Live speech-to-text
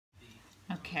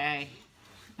Okay,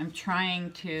 I'm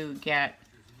trying to get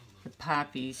the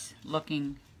poppies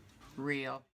looking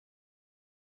real.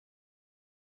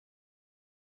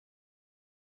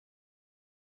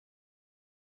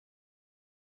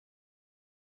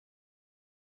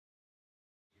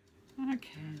 Okay,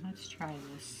 let's try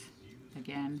this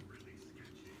again.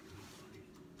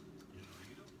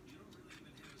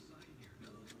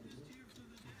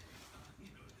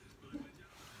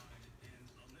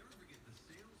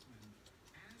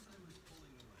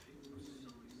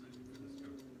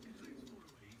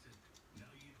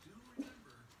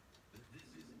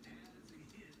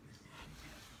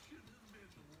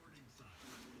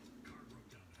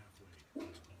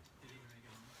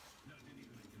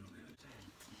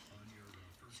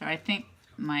 So I think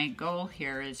my goal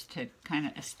here is to kind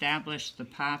of establish the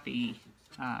poppy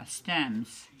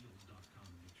stems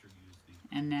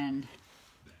and then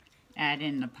add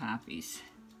in the poppies.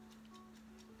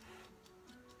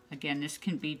 Again, this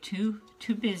can be too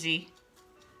busy.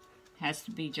 Has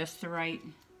to be just the right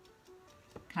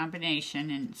combination.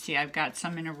 And see, I've got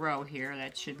some in a row here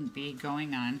that shouldn't be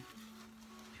going on.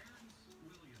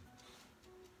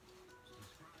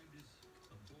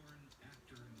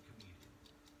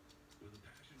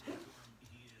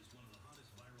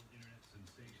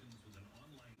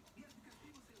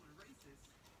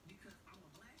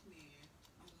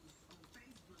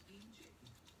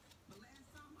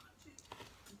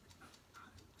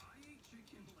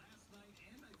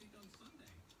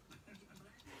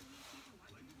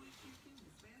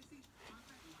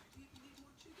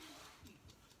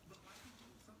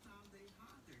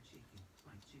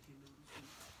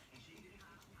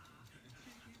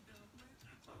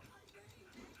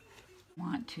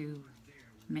 Want to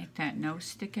make that nose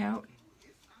stick out.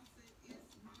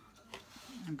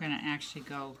 I'm going to actually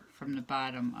go from the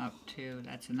bottom up too.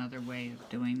 That's another way of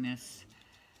doing this.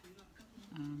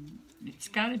 It's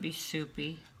got to be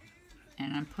soupy,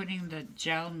 and I'm putting the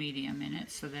gel medium in it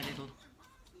so that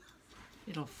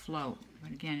it'll float.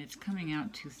 But again, it's coming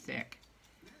out too thick.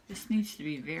 This needs to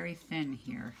be very thin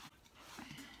here.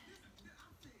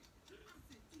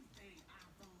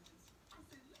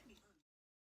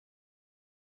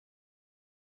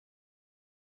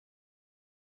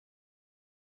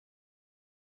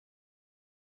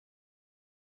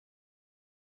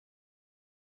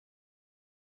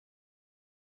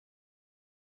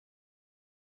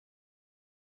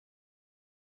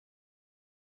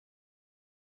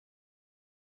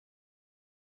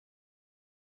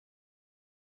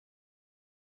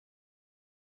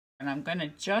 And I'm going to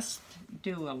just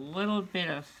do a little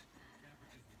bit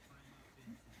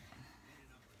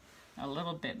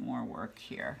more work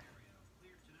here.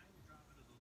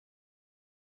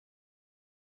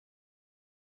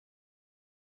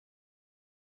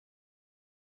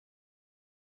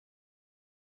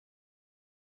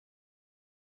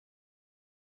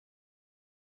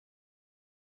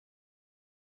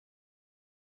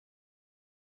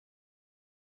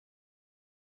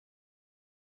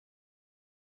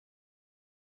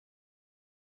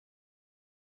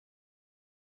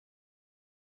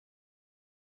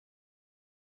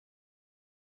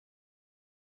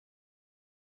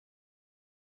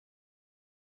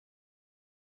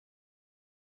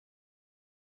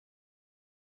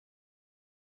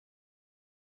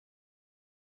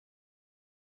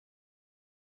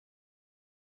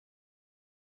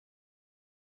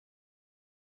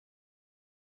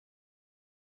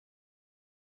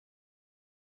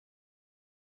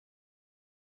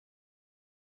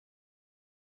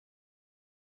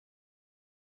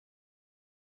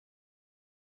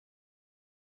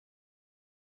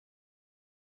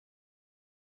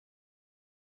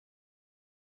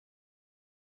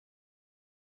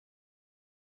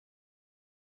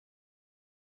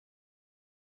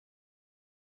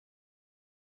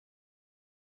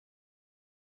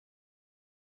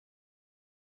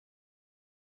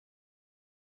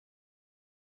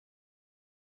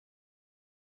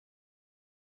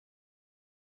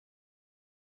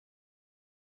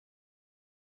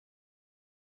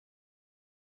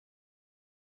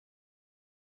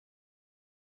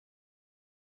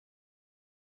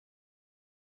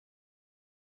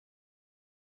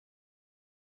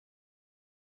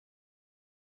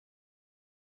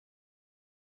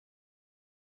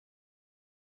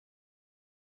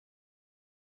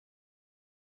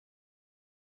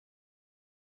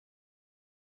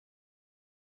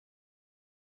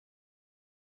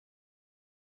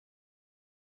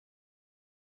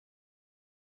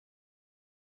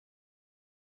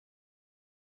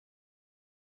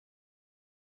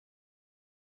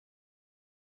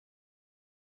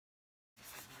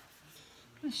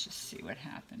 Let's just see what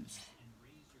happens.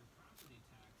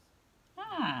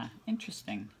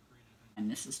 Interesting. And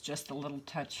this is just a little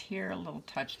touch here, a little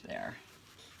touch there.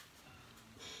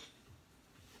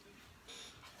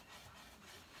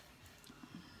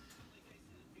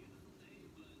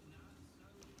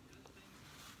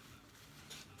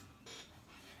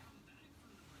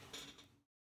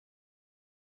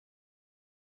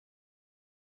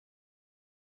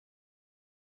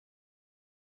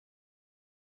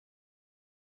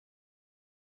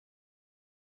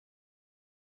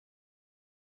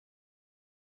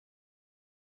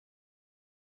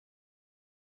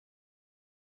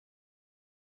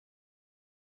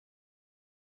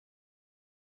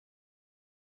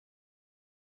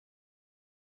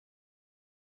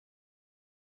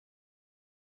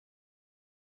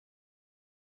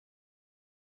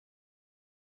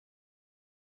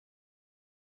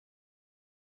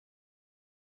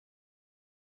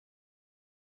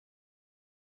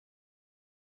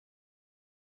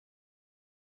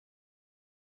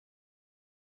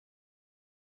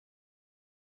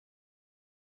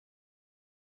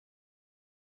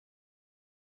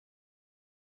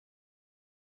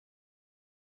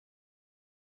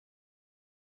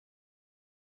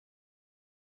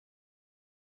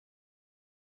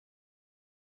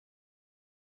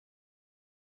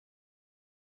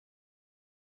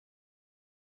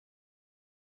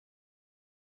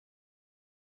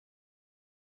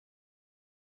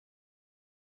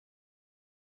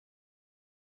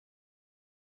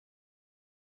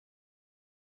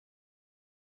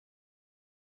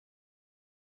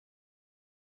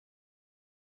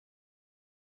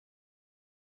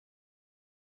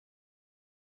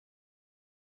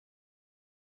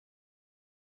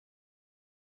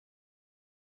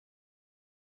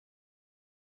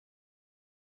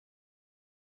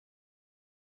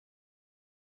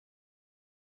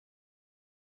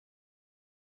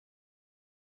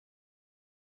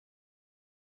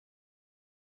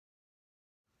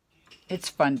 It's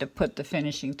fun to put the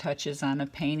finishing touches on a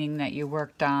painting that you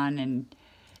worked on, and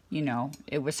you know,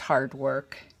 it was hard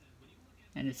work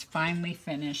and it's finally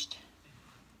finished.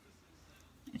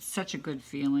 It's such a good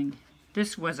feeling.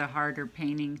 This was a harder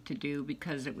painting to do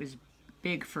because it was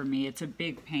big for me. It's a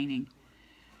big painting.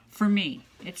 For me,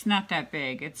 it's not that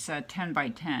big. It's 10 by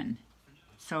 10.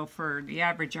 So for the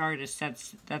average artist,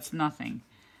 that's nothing.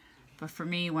 But for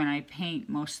me, when I paint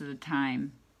most of the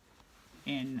time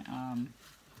in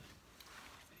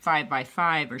 5 by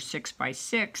 5 or 6 by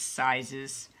 6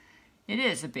 sizes, it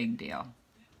is a big deal.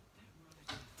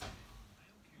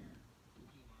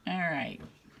 All right,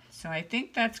 so I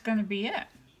think that's going to be it.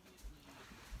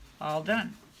 All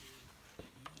done.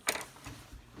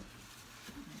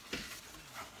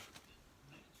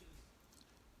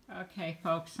 Okay,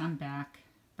 folks, I'm back.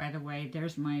 By the way,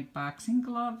 there's my boxing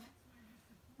glove.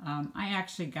 I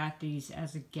actually got these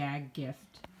as a gag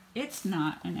gift. It's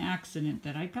not an accident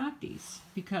that I got these,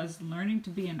 because learning to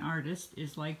be an artist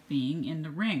is like being in the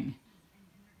ring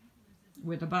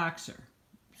with a boxer.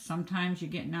 Sometimes you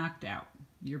get knocked out.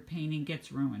 Your painting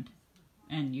gets ruined.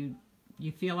 And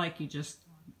you feel like you just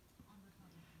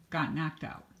got knocked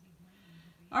out.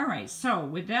 All right, so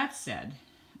with that said,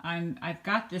 I've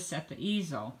got this at the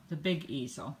easel, the big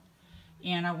easel,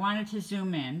 and I wanted to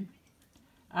zoom in.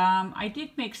 I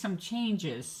did make some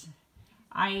changes.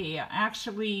 I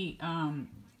actually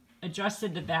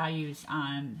adjusted the values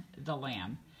on the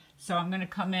lamb. So I'm going to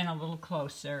come in a little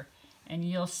closer, and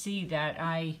you'll see that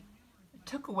I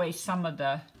took away some of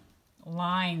the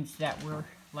lines that were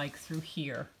like through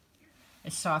here. I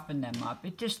softened them up.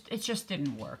 It just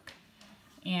didn't work.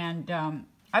 And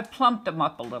I plumped them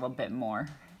up a little bit more,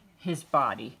 his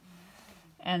body.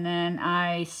 And then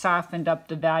I softened up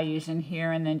the values in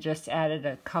here and then just added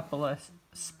a couple of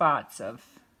spots of,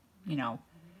 you know,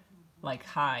 like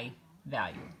high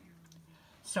value.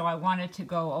 So I wanted to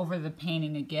go over the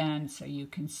painting again so you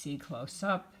can see close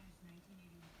up.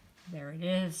 There it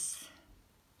is.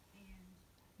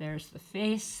 There's the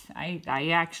face.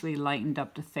 I actually lightened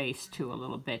up the face too a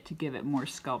little bit to give it more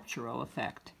sculptural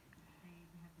effect.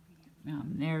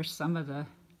 There's some of the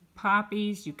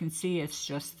poppies. You can see it's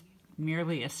just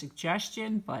merely a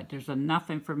suggestion, but there's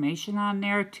enough information on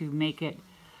there to make it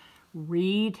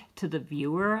read to the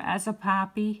viewer as a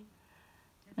poppy.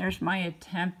 There's my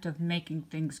attempt of making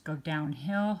things go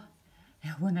downhill.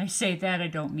 When I say that, I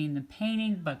don't mean the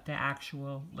painting, but the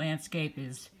actual landscape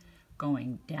is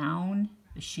going down.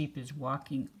 The sheep is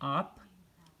walking up.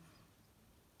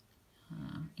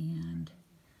 And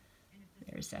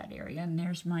there's that area, and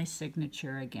there's my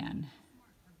signature again.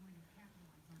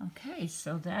 Okay,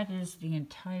 so that is the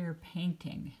entire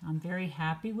painting. I'm very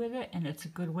happy with it, and it's a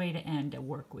good way to end a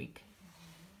work week.